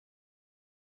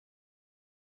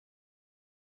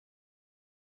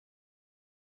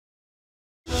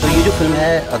Film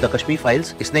है the Kashmir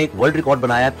files. इसने एक वर्ल्ड रिकॉर्ड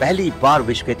बनाया है पहली बार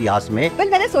विश्व के इतिहास में।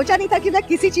 मैंने सोचा नहीं था कि मैं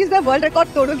किसी चीज में वर्ल्ड रिकॉर्ड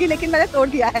तोड़ूंगी, लेकिन मैंने तोड़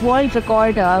दिया है। वर्ल्ड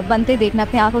रिकॉर्ड बनते देखना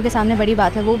अपने आंखों के सामने बड़ी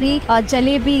बात है, वो भी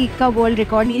जलेबी का वर्ल्ड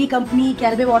रिकॉर्ड। मेरी कंपनी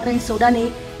कैलवे वाटर एंड सोडा ने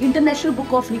इंटरनेशनल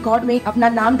बुक ऑफ रिकॉर्ड में अपना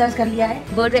नाम दर्ज कर लिया है।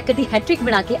 वर्ल्ड रिकॉर्ड की हैट्रिक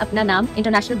बना के अपना नाम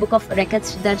इंटरनेशनल बुक ऑफ रिकॉर्ड्स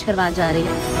दर्ज करवा जा रही है।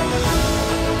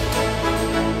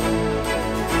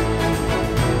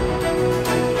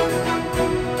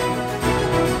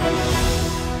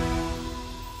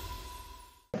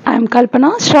 I am Kalpana,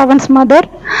 Shravan's mother.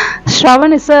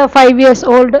 Shravan is 5 years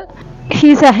old.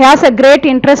 He has a great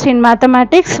interest in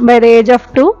mathematics by the age of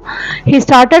 2. He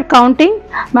started counting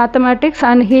mathematics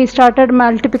and he started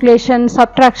multiplication,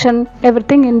 subtraction,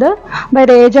 everything by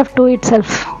the age of 2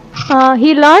 itself.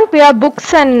 He learned via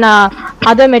books and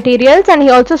other materials, and he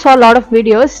also saw a lot of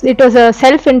videos. It was a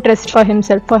self-interest for him.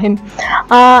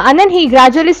 And then he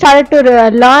gradually started to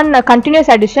learn continuous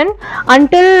addition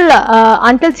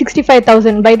until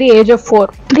 65,000 by the age of 4.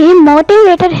 We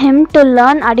motivated him to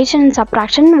learn addition and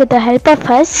subtraction with the help of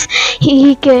us. He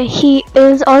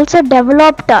is also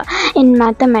developed in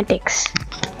mathematics.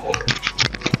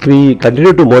 We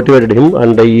continued to motivate him,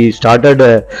 and he started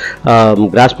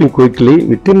grasping quickly.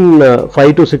 Within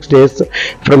 5 to 6 days,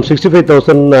 from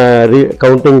 65,000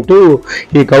 counting to,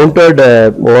 he counted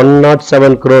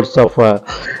 107 crores of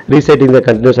reciting the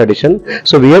continuous addition.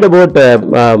 So we heard about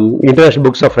international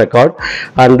books of record,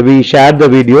 and we shared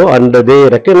the video, and they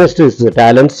recognized his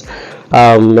talents.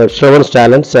 Shravan's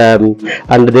talents,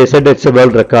 and they said it's a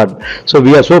world record. So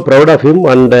we are so proud of him,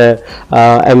 and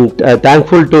I'm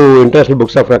thankful to International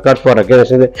Books of Records for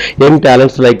recognizing the young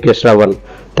talents like Shravan.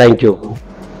 Thank you.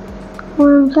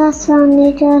 1 plus 1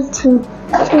 equals 2.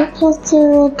 2 plus 2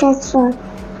 equals 4.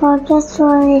 4 plus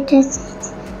 4 equals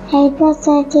 6. 8 plus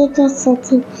 8 equals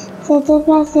 13. 13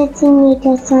 plus 18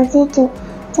 equals 32.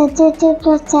 32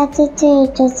 plus 32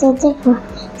 equals 34.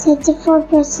 34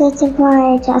 plus 34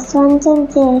 equals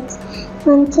 128.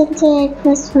 128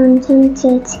 plus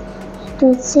 128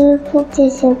 equals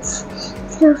 256.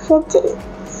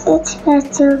 256 plus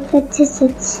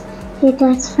 256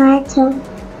 equals 512.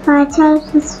 512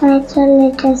 plus 512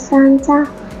 equals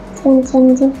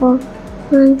 1024.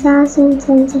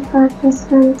 1024 plus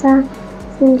 1024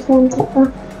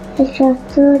 equals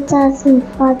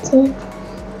 2048.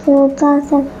 2048 plus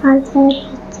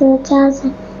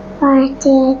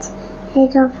 2048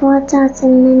 equals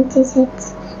 4096.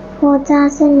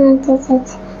 4096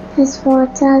 plus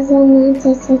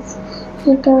 4096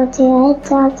 equals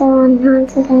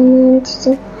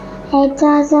 8192.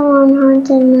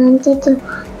 8192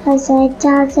 plus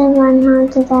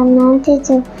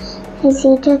 8192 is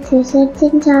equal to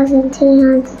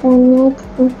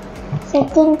 16,384.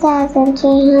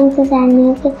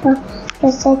 16,384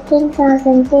 plus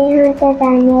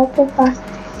 16,384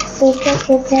 is equal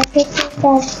to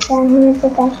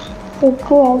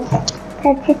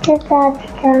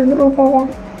 32,758.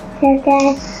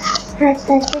 32,758 plus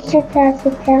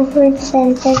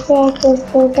 32,758 is equal to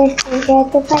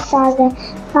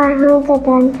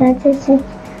 35,536.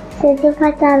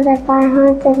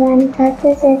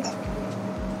 35,536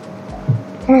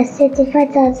 plus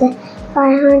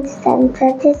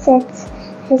 35,536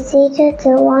 is equal to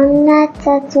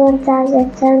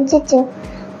 1,31,072.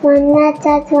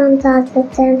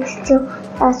 1,31,072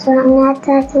 plus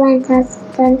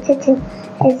 1,31,072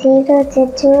 is equal to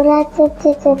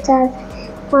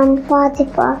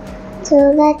 2,52,144.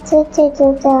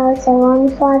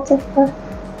 2,52,144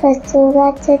 plus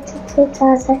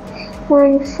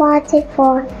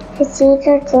 2,52,144 is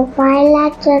equal to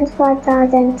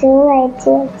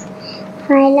 5,24,288.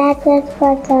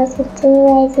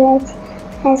 5,24,288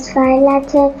 plus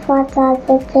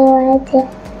 5,24,288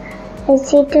 is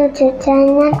equal to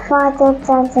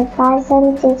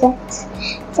 10,40,576.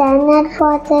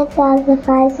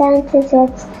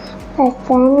 10,40,576 plus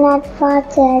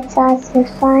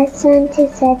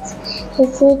 10,40,576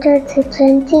 is equal to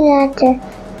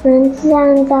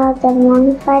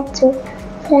 20,97,152.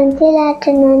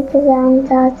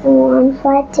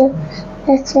 20,97,152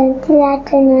 plus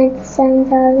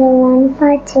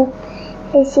 20,97,152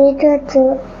 is equal to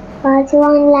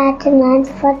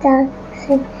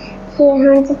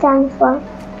 41,94,304.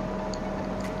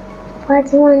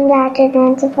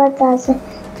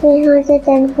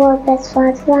 41,94,304 plus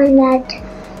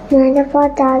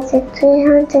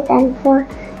 41,94,304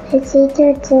 is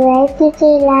equal to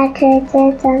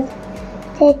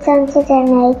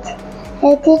 83,38,808.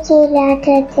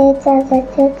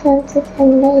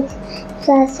 83,38,808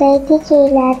 plus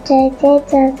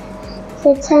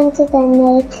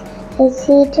 83,38,608 is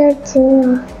equal to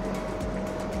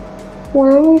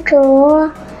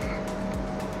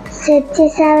 1,2,7,000.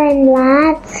 67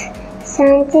 lakhs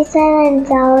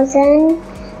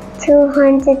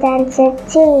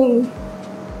 77,216.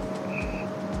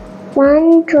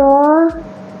 1 crore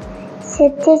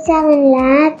 67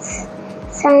 lakhs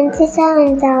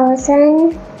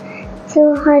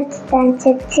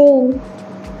 77,216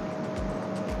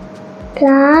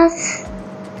 plus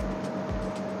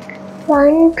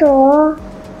 1 crore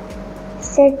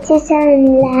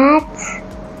 67 lakhs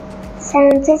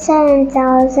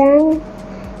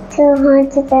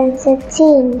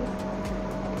 77,216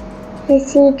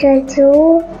 is equal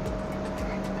to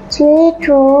 3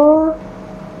 crore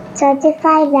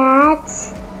 35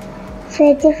 lakhs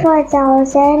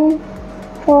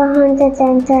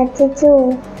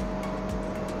 54,432.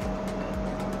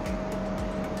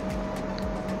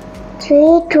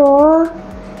 3 crore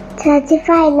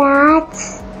 35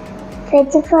 lakhs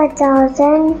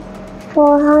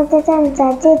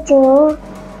 54,432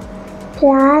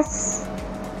 plus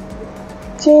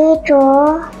 3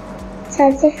 crore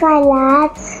 35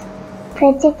 lakhs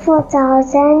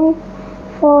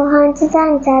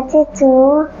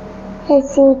 54,432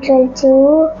 is equal to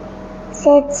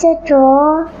 6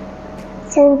 crore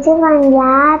 71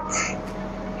 lakhs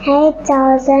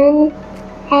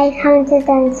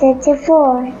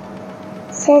 8,864.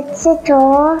 6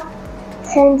 crore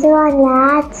 71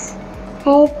 lakhs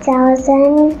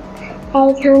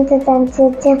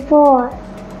 8,864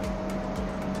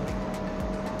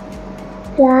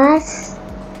 plus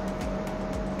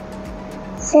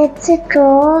 6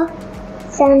 crore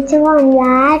 71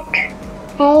 lakh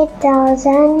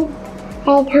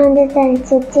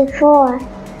 8,864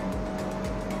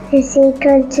 is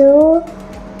equal to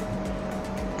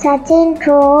 13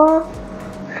 crore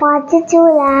 42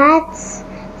 lakhs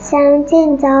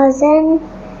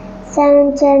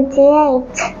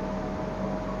 17,728.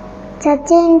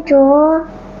 13 crore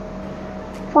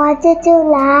 42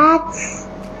 lakhs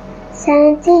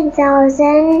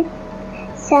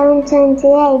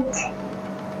 17,728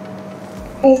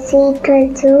 is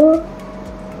equal to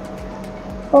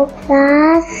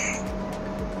plus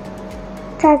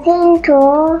 13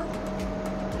 crore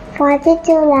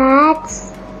 42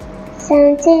 lakhs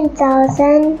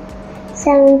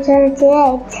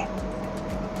 17,728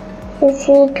 is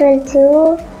equal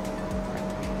to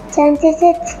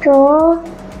 26 crore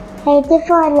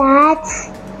 84 lakhs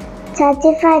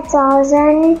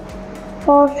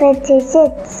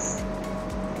 35,456.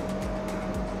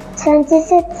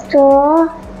 26 crore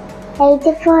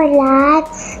 84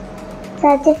 lakhs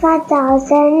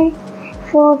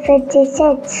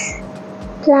 35,456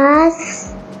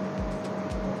 plus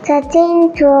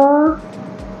 13 crore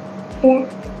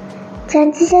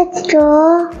 26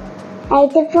 crore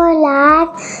 84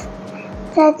 lakhs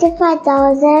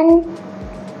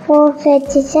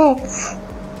 35,456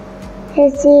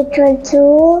 is equal to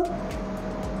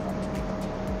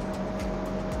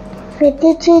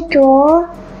 53 crore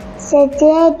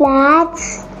 68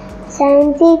 lakhs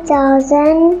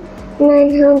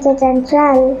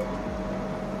 70,912.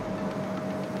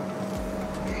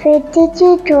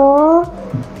 53 crore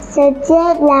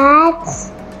 68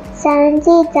 lakhs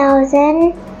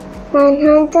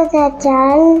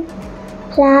 70,912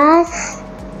 plus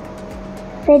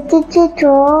 53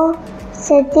 crore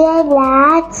 68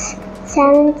 lakhs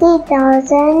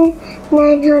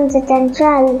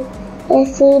 70,912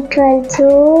 is equal to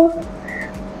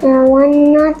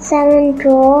 107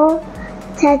 crore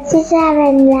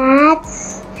 37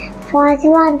 lakhs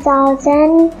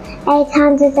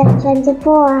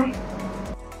 41,824.